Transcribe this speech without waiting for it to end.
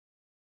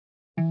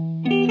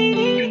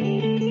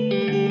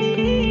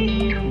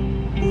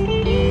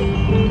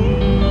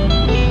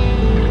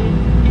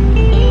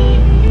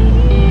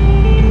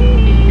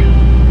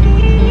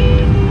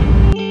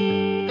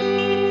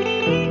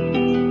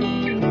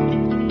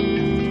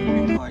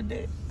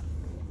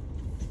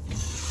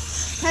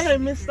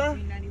Okay, mister.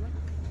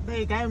 There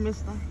you go,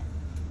 mister.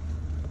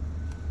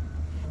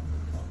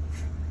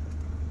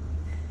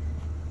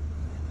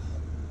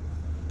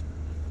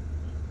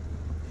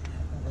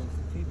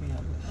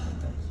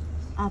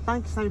 I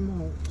think so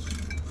much.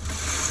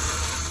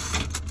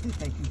 They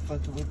think you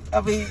fucking with.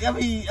 I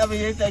mean,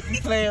 they think you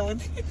playing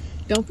with.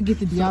 Don't forget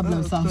the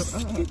Diablo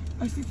sauce.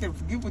 She said,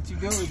 forget what you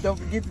doing. Don't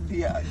forget the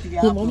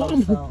Diablo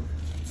sauce.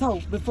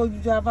 So before you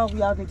drive off,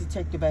 y'all need to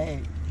check the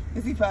bag.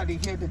 Cause he probably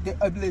hear the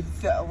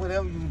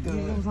whatever you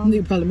doing.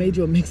 They probably made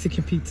you a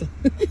Mexican pizza.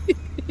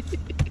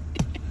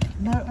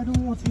 No, I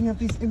don't want any of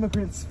these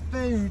immigrants'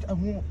 food. I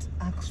want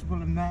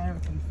actual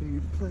American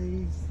food,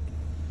 please.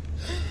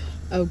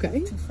 Okay.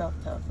 2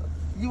 soft tacos.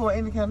 You want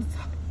any kind of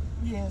taco?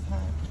 Yes, hi.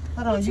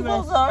 Hold on,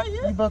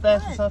 You both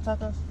asked for soft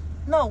tacos?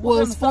 No. Well,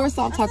 it's 4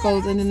 soft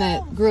tacos and then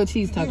that grilled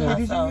cheese taco.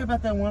 Did you hear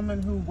about that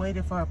woman who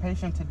waited for a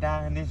patient to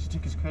die and then she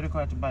took his credit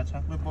card to buy a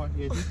chocolate bar?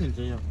 Yeah, she's in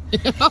jail.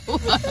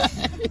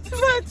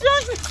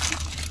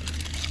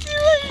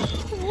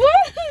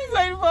 What? He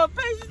waited for a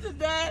patient to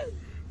die.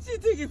 She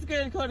took his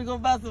credit card to go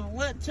buy some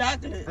what?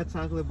 Chocolate? A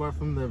chocolate bar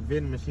from the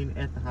vending machine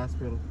at the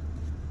hospital.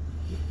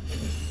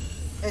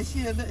 And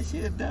she a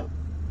dope.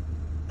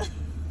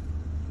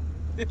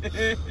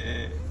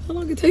 How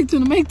long it take to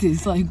make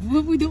this? Like,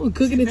 what we doing?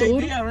 Cooking it to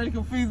order? They already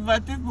confused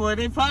about this boy.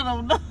 They probably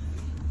don't know.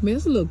 Man,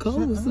 it's a little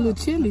cold. It's a little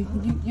chilly.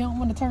 You don't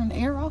want to turn the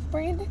air off,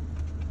 Brandon?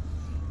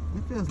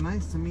 It feels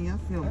nice to me. I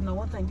know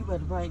one thing. You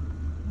better bring.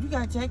 You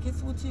got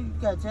jackets with you? You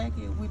got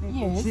jacket with it?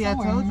 Yeah. See, I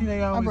told you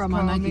they always brought my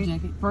call Nike me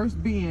jacket.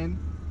 first being.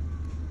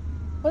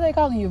 What they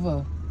calling you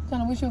for?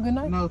 Trying to wish you a good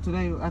night? No,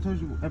 today I told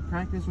you at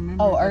practice.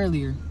 Remember? Oh,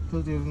 earlier. I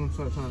told you they was gonna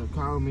start trying to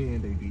call me,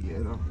 and they do.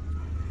 Yeah, though.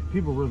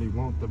 People really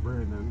want the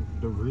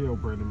real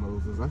Brandon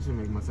Moses. I should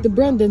make myself. The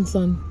Brandon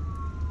son.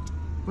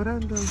 But I'm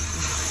done.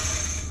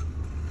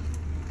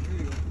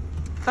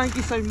 Thank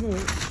you so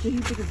much. Did he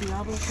take a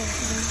Diablo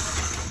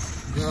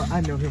sauce today? Girl,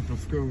 I know him from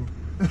school.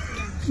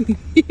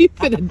 He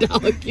put a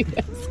dog you.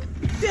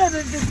 Yeah,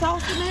 the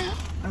sauce in there?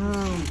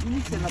 Let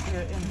me sit up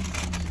here and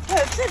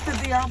take the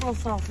Diablo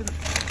sauce in there.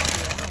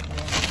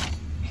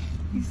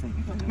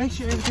 Make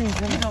sure everything's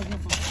in it.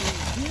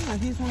 Yeah,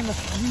 he's doing the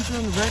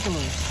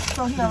regular.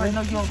 So he already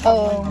know you don't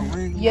talk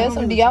yeah,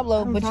 some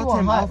Diablo, but you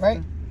want hot,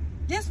 right?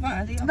 Yes,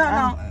 fine.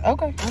 No.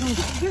 Okay.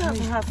 You have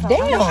some hot sauce.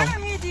 Damn. I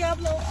need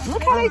Diablo.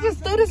 Look how they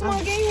just threw this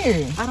mug in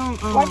here. I don't,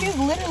 like it's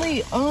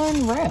literally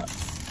unwrapped.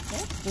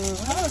 That's good.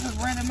 How is this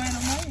random man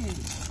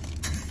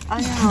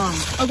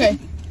made? Okay,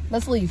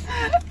 let's leave.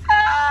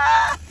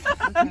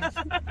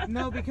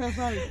 No, because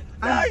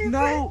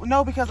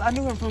because I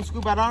knew him from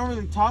school, but I don't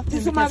really talk to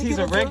him because he's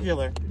a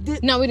regular.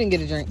 No, we didn't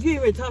get a drink. You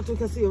didn't even talk to him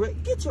because he's a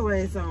regular. Get your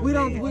ass on. We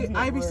don't.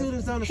 IB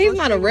students don't. He's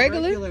not a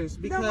regular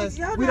because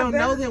we don't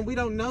know them. We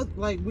don't know.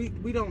 Like we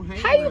don't hang.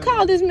 How you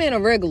call this man a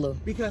regular?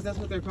 Because that's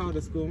what they're called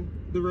at school.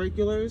 The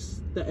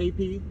regulars, the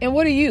AP. And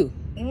what are you?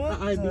 An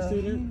IB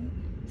student.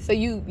 So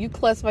you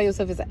classify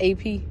yourself as an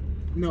AP?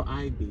 No,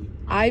 IB.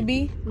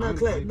 IB?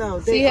 No,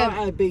 they are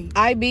IB.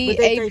 IB,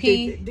 AP,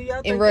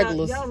 and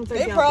regulars.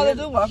 They probably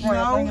do walk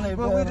around. No,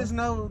 but we just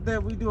know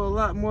that we do a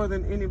lot more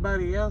than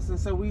anybody else, and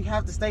so we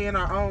have to stay in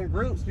our own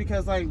groups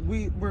because, like,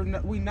 we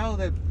know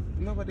that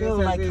nobody else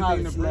has like anything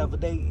college to bring. level.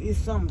 It's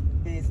some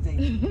bad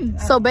thing.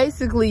 So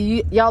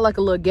basically, y'all like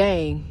a little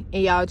gang,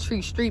 and y'all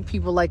treat street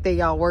people like they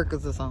y'all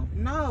workers or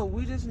something. No,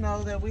 we just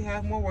know that we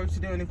have more work to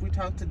do, and if we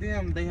talk to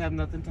them, they have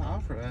nothing to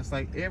offer us.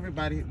 Like,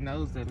 everybody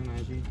knows that in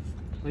IB.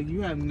 Like,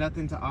 you have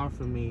nothing to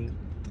offer me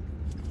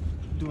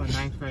doing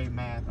 9th grade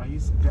math. Are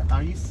you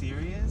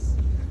serious?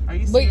 Are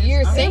you serious? But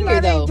you're a senior,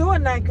 though. Ain't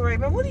doing 9th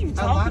grade, man. What are you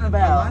talking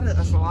about? A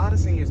lot of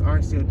seniors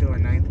are still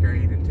doing 9th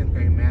grade and 10th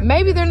grade math.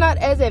 Maybe they're not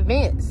as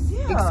advanced.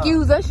 Yeah.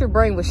 Excuse us, your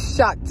brain was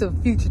shocked to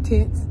future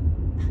tense.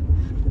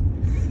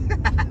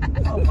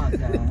 Oh, my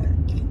God.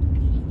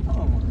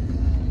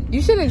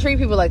 You shouldn't treat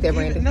people like that,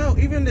 Brandon.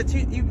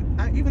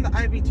 Even the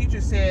IB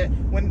teacher said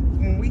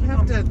when we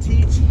have to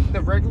teach the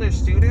regular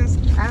students,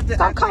 I have to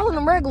stop calling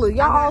them regular.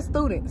 Y'all all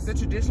students. The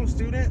traditional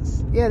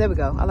students. Yeah, there we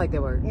go. I like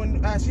that word.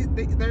 When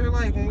they're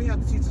like, when we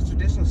have to teach the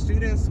traditional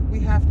students,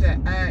 we have to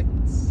act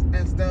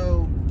as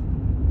though.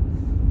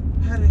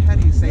 How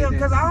do you say that? Yeah,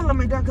 because all of them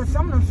are there. Because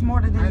some of them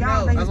smarter than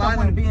y'all. They just don't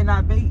want to be in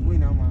IB. We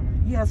know, Mama.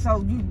 Yeah,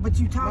 so you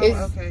talk.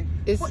 Okay.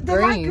 It's green. They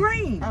like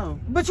green. Oh,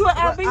 but you're an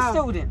IB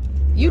student.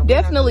 You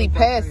definitely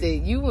passed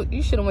it. You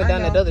should have went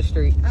down that other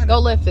street. Go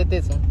left at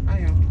this one. I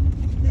am.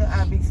 They're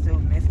IB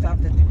student. They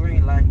stopped at the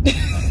green light.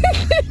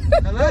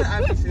 A lot of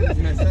IB students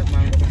mess up,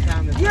 Mom, from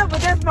time to time. Yeah, but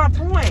that's my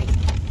point.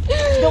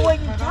 The way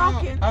you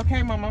talking.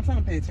 Okay, Mom, I'm trying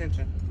to pay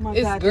attention.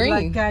 It's God, green.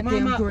 like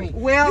goddamn Mama, green.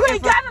 Well, you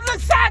ain't got to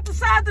look side to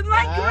side to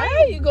light green.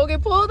 Right, you gonna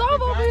get pulled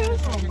over over here.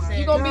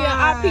 You gonna be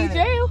in IP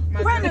jail.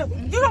 Brother,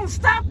 you don't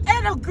stop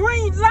at a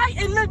green light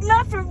and look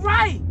nothing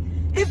right.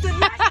 If the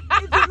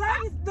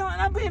light is done,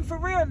 I'm being for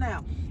real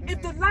now.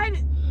 If the light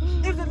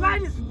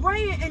is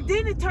red and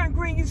then it turned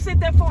green, you sit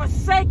there for a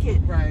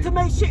second to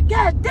make sure.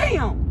 God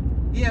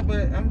damn. Yeah,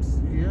 but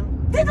yeah.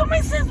 That don't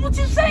make sense what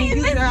you saying.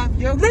 You get off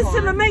your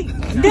Listen car. to me.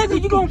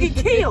 Nigga, you gonna get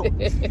killed.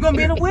 You gonna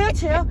be in a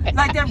wheelchair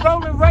like that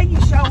rolling ray you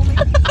showed me.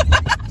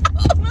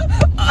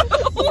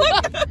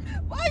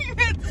 Why you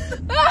hit?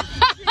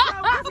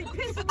 She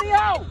pissing me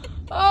off.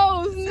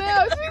 Oh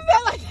snap! She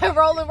sound like that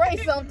rolling ray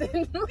something.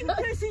 He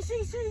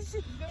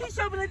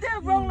showed me that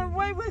damn rolling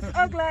ray with his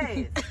ugly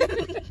ass.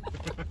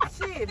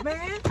 Shit,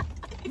 man.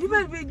 You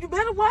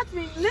better watch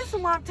me.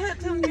 Listen while I'm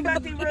telling you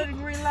about these red and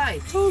green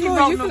lights. Oh, He no,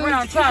 rolling you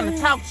around trying to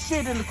talk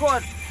shit in the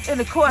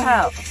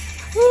courthouse.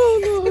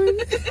 Oh Lord!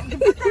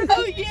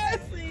 Oh yes.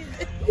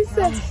 He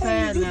said,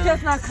 You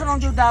just not cut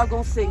on your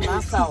doggone signal. I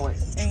saw it.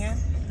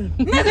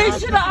 Nigga, it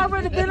should have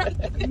already been.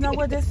 You know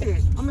what this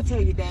is? I'm gonna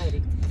tell you,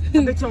 Daddy.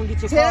 I bet you don't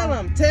get your Tell car.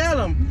 him. Tell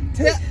him.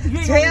 Tell him.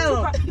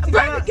 Bring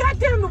the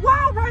goddamn the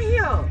wall right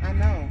here. I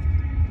know.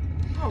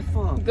 Oh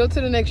fuck. Go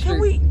to the next Can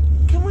street.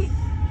 we?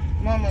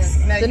 Mama,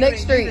 now The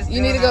next street.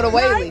 You need to go to No,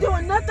 I Whaley. ain't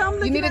doing nothing. I'm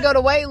looking You need to at- go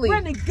to Whaley.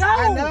 Ready to go.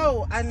 I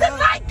know. The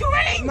light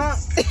green. Mom,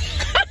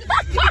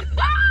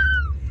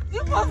 You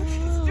supposed to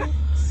keep straight.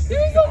 You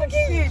supposed to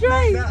keep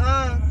straight.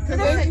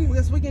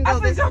 because we can go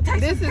I'm finna go take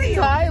This some is pills.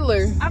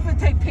 Tyler. I'm gonna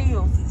take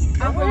pills.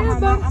 I'm going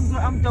home.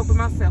 I'm doping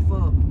myself up. I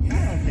don't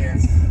care.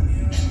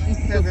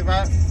 Because if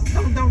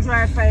Don't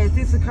drive fast.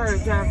 This is a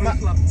curve. Drive real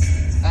slow.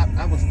 I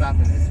was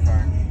stopping this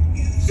car.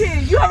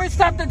 Shit, you already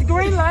stopped at the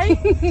green light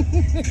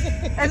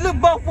and look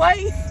both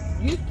ways.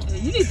 You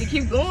need to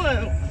keep going.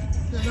 I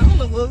don't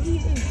know what we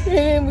is.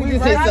 And we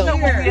just I hit know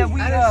something. where we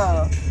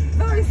at.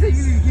 No, he said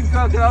you need to keep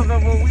going because I don't know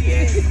where we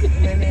at.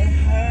 And it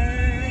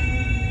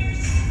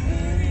hurts.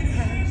 And it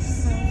hurts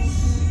so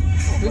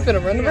We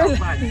finna run the Oh red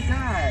my light.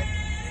 God.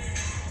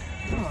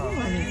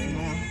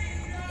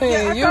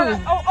 Hey, you.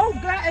 Oh,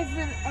 God, it's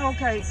been,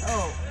 okay,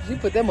 oh. You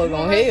put that mug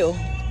on hell.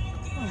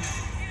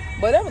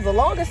 But that was the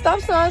longest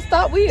stop sign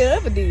stop we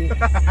ever did.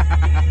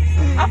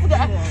 I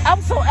forgot.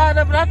 I'm so out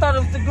of it. I thought it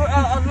was a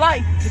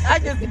light. I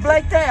just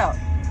blanked out.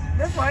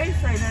 That's why he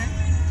say that.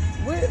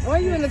 Why are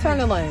you in the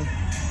turning lane?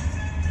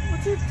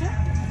 What you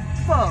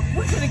fuck?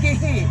 We should have get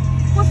hit.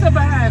 What's up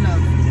behind us?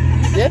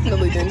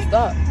 Definitely didn't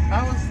stop.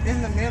 I was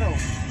in the middle.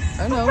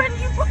 I know. Where did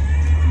you put? Oh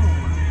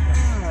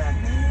my God.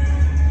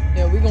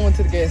 Yeah, we going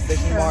to the gas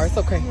station tomorrow. It's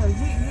okay.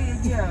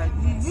 Yeah.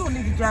 You don't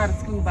need to drive to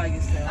school by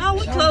yourself. Oh,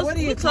 we close. what are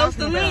you We close to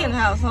talking Lynn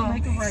about? house, huh?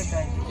 Make it right,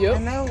 baby. I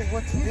Yep. know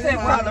what you said said.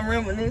 what? Probably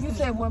reminiscing. You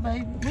said what,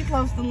 baby? We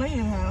close to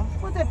Lynn house.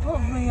 What that put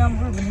me? I'm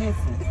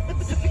reminiscing.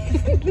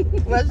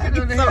 Well, she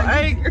get so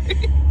angry.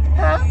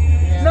 Huh?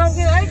 Yeah. No, I'm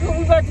getting angry.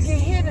 We about to get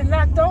hit and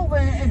knocked over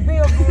and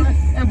Bill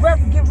and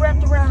get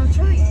wrapped around a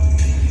tree.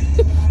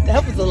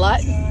 That was a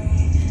lot.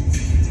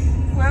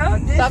 Well,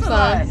 this Stop a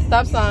sign. lot.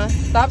 Stop sign.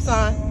 Stop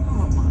sign. Oh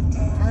my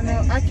God. I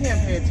know. I can't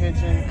pay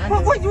attention.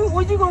 What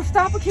you gonna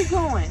stop or keep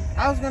going?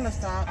 I was going to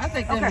stop. I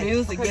think that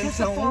music okay, gets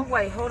this a so.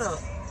 four-way. Hold up.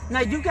 Now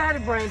you got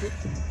it, Brandon.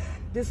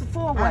 This is a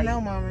four-way. I know,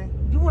 Mommy.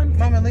 You wouldn't.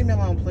 Mama, leave me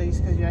alone, please,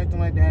 because you're acting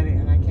like daddy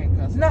and I can't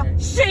cuss. No,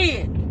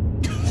 shit.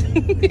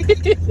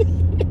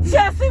 See,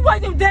 I see why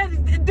your daddy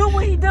do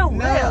what he do.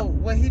 No, Yeah.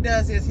 what he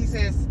does is he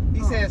says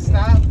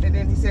stop, and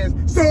then he says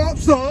stop.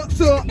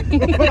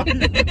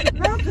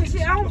 No, cause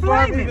shit, I don't Before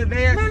I'm blame him. even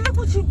there. Man, look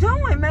what you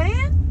doing,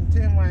 man.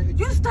 Tell him why.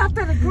 You stopped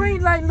at a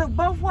green light and looked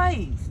both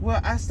ways. Well,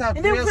 I stopped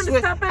And then real we finna swift.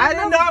 stop at I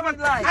didn't know another if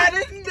green light. I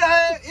didn't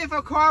know if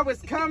a car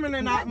was coming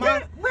or not.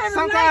 Man,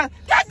 Sometimes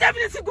God damn it,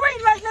 it's a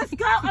green light. Let's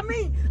go. I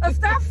mean, a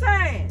stop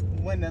sign.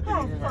 when nothing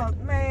Oh, is right. fuck,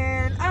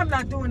 man. I'm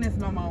not doing this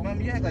no more.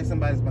 Mom, you act like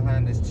somebody's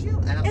behind us. Chill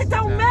out. It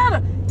don't sometimes.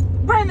 matter.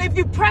 Brandon, if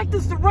you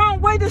practice the wrong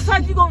way, this how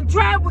you gonna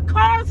drive with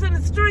cars in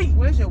the street.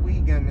 Where's your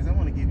weed gummies? I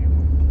want to give you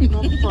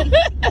one.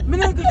 Man,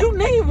 nigga, you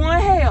need one,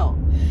 hell.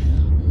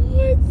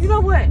 You know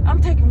what?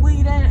 I'm taking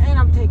weed and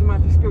I'm taking my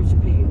prescription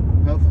pill.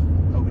 Hopefully,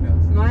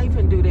 overdose. No, I ain't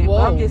finna do that, but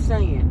I'm Whoa. just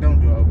saying. Don't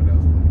do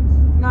overdose,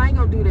 please. No, I ain't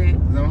gonna do that.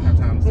 'Cause I don't have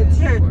time to But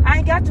stand shit, for it. I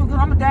ain't got to, because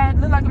I'm gonna die.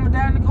 Look like I'm gonna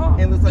die in the car.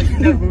 It looks like you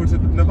never moved to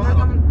Nevada.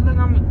 Well,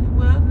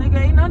 nigga,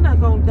 ain't nothing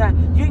gonna die.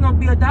 You ain't gonna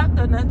be a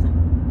doctor or nothing.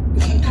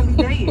 You gonna be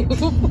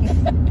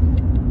dead.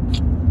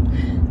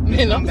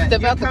 Man, I'm gonna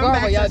step out the car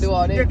while y'all do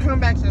all Your that.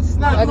 comebacks are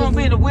slow. No, you gonna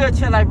be in a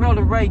wheelchair like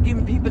Roller Ray,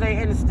 giving people their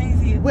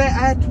anesthesia. Where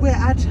I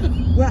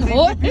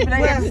What? People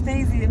their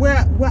anesthesia.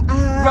 where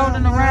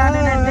Rolling around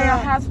in that damn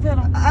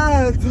hospital.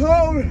 I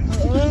told her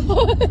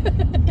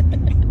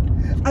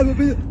I'm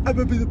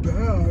gonna be the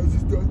best.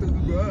 Just don't do the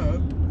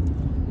best.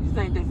 You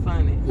think they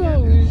funny?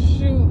 Oh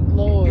shoot,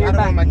 Lord. I don't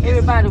want my kids to-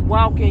 Everybody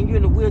walking, you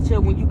in a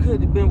wheelchair when you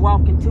could have been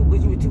walking too, but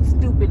you were too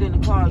stupid in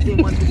the car,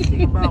 didn't want to do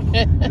anything about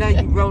it. Now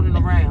you rolling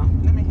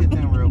around. Let me hit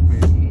them real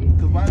quick.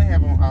 Cause why they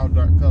have on all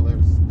dark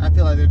colors? I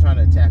feel like they're trying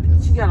to attack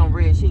us. She got on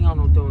red, she ain't on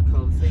no dark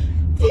colors.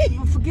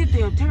 Forget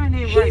them, turn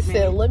in He right, said,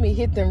 man. let me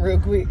hit them real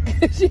quick.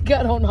 She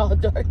got on all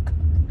dark.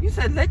 You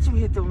said let you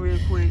hit them real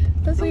quick.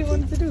 That's what you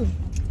wanted to do.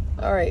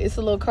 All right, it's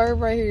a little curve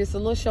right here. It's a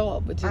little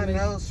sharp, but you I made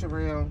know,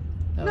 Sherelle.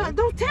 No,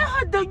 don't tell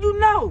her that you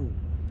know.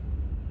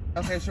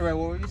 Okay, Sherelle,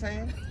 what were you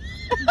saying?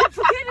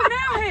 Forget it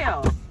now,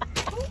 hell.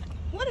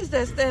 What is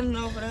that standing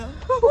over there?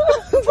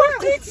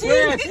 Forget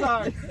you.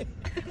 Sorry.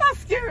 I'm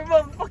scared,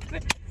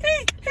 motherfucker.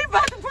 He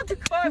about to put the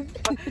car.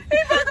 He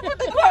about to put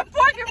the car in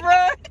parking,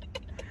 run.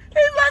 He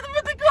about to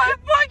put the car in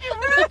parking,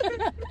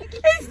 run.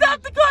 He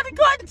stopped the car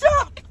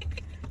jumped.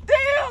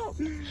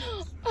 Damn.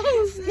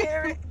 I'm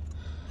scared.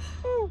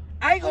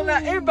 I ain't gonna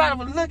lie. Everybody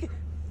was looking.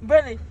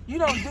 Brandon, you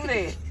don't do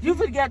that. You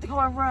finna get out the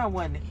car and run,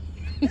 wasn't it?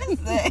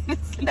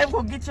 They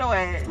gonna get your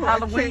ass.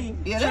 Halloween.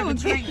 Yeah, that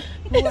was treat.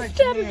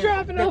 Instead of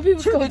dropping off, he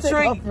was Trick or gonna take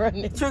off treat.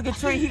 running. Trick or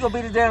treat. He gonna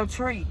be the damn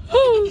tree.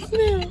 Oh,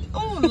 snap.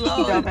 Oh,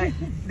 Lord.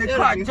 The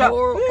car jumped.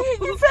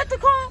 You felt the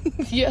car?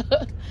 Yeah.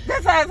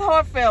 That's how his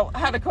heart felt.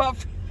 How the car.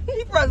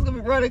 He probably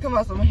gonna be running, come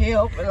out some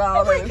help and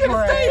all We that. get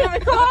to stay in the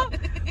car.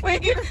 We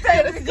get to stay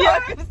in the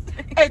car.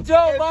 And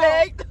drove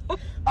off.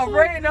 I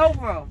ran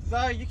over him.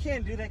 Sorry, you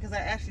can't do that because I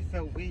actually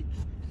felt weak.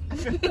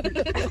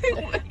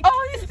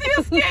 Oh, he's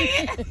still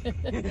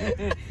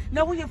scared.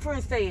 No, where your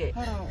friend stay at?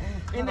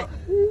 Hold on.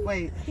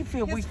 Wait. He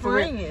feel His weak for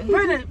real.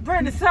 friend.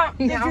 Brandon, stop.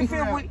 Yeah, Did you I'm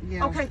feel fine. weak?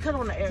 Yeah. Okay, cut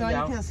on the air, So you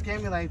y'all. can't scare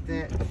me like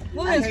that.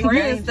 What I his hate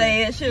friends danger.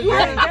 saying? Shit,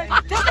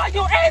 That's why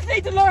your ass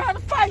need to learn how to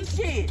fight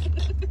shit.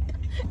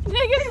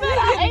 Nigga said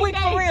I He's weak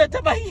for real.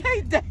 Tell me he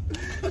hate that.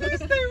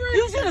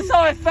 You should have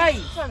saw his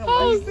face.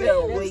 Oh, He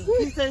felt weak.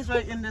 He stays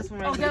right in this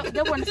one Oh, right there.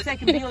 that wasn't the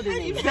second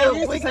building. That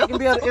is the second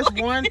building. It's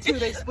 1, 2.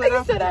 They split He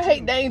off. said I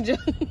hate danger.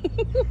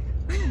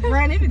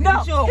 Brandon,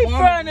 No, you a he's woman.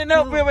 burning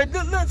up real. Look,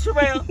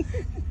 Sherelle.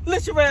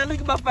 Look, Sherelle.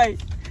 Look at my face.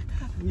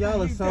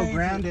 Y'all are so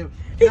grounded.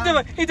 He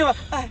doing.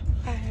 I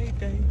hate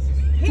things.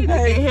 He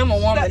made him a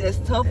woman that's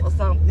tough or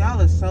something.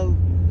 Y'all are so.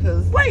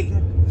 Cause Wait,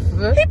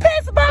 he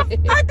passed by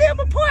our damn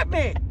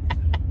apartment.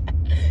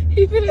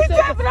 He finna He's take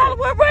driving all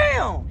the way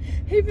around.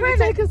 He finna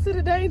take us to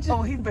the danger.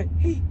 Oh,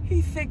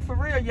 he's sick for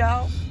real,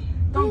 y'all.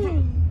 Don't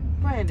you,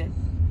 Brandon?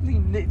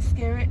 You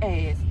scary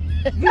ass.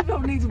 You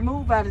don't need to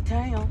move out of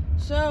town.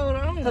 show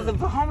on. Because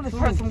if a homeless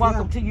person walk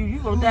up to you, you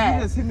gonna You die.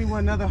 just hit me with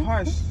another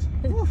harsh.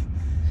 Oof.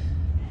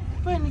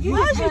 Brandon, you Why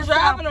just is you passed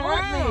driving our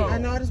apartment. I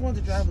know. I just wanted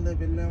to drive a little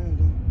bit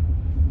longer.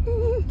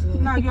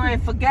 No, you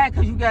ain't forgot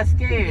because you got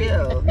scared.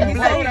 Yeah, You that's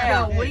blacked why I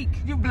out. felt weak.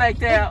 You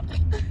blacked out.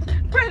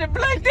 Brandon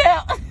blacked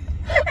out.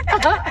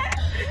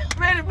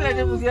 Brandon blacked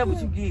out. Was that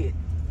what you get?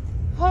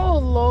 Oh,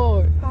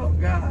 Lord. Oh,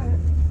 God.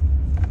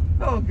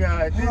 Oh,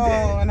 God.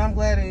 Oh, and I'm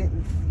glad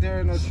there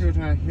are no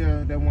children out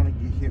here that want to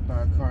get hit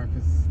by a car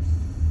because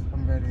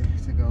I'm ready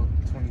to go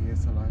 20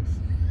 years to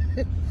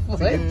life.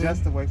 To get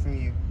just away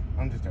from you.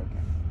 I'm just joking.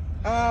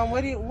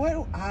 Where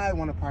do I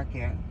want to park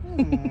at?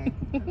 Man,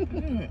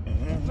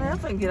 I'm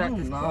finna get out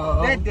this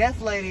car. That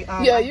deaf lady.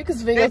 Yeah, you can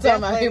speak that on deaf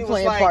time out lady here was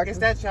playing like, park. is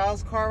that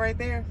y'all's car right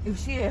there?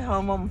 If she at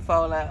home, I'm gonna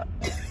fall out.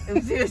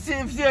 If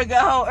she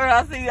got home early,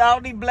 I see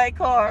all these black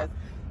cars.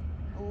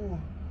 Ooh.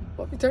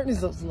 Why you turning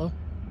so slow?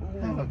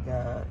 Oh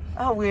God!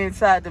 Oh, we're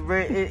inside the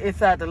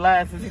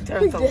line since he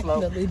turned so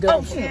slow. Definitely Oh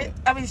don't. shit!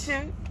 I mean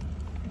shoot.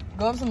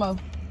 Go up some more.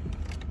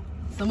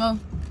 Some more.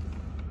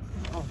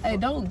 Hey,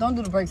 don't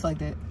do the brakes like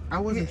that. I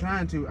wasn't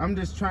trying to. I'm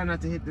just trying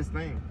not to hit this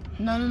thing.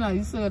 No.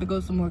 You still gotta go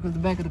some more because the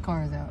back of the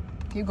car is out.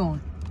 Keep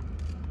going.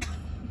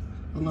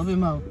 A little bit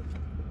more.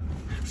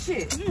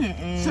 Shit!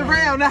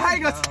 Sherelle, now how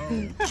you gonna?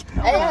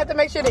 Hey, I have to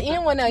make sure the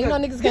end one now. You know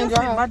niggas can't My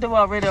drive. door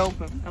already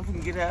open. I'm gonna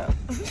get out.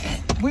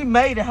 We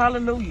made it.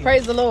 Hallelujah.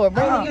 Praise the Lord.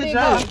 Brandon, you good did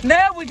job. good.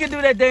 Now we can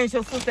do that dance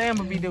your sister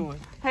Amber be doing.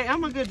 Hey,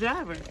 I'm a good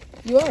driver.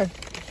 You are.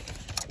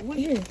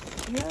 Yeah.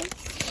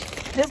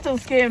 Just don't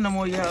scare him no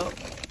more, y'all.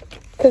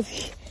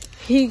 Because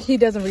he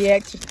doesn't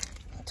react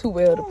too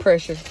well to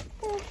pressure.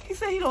 He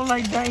said he don't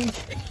like danger.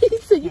 He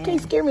said, you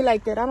can't scare me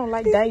like that. I don't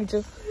like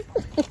danger.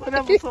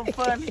 Whatever, so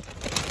funny.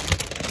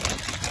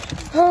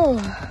 Oh.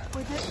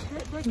 But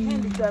that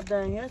candy drop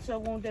down here. I sure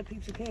want that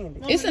piece of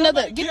candy. It's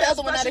another. Get the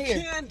other one out of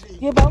here.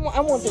 Yeah, but I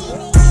want this.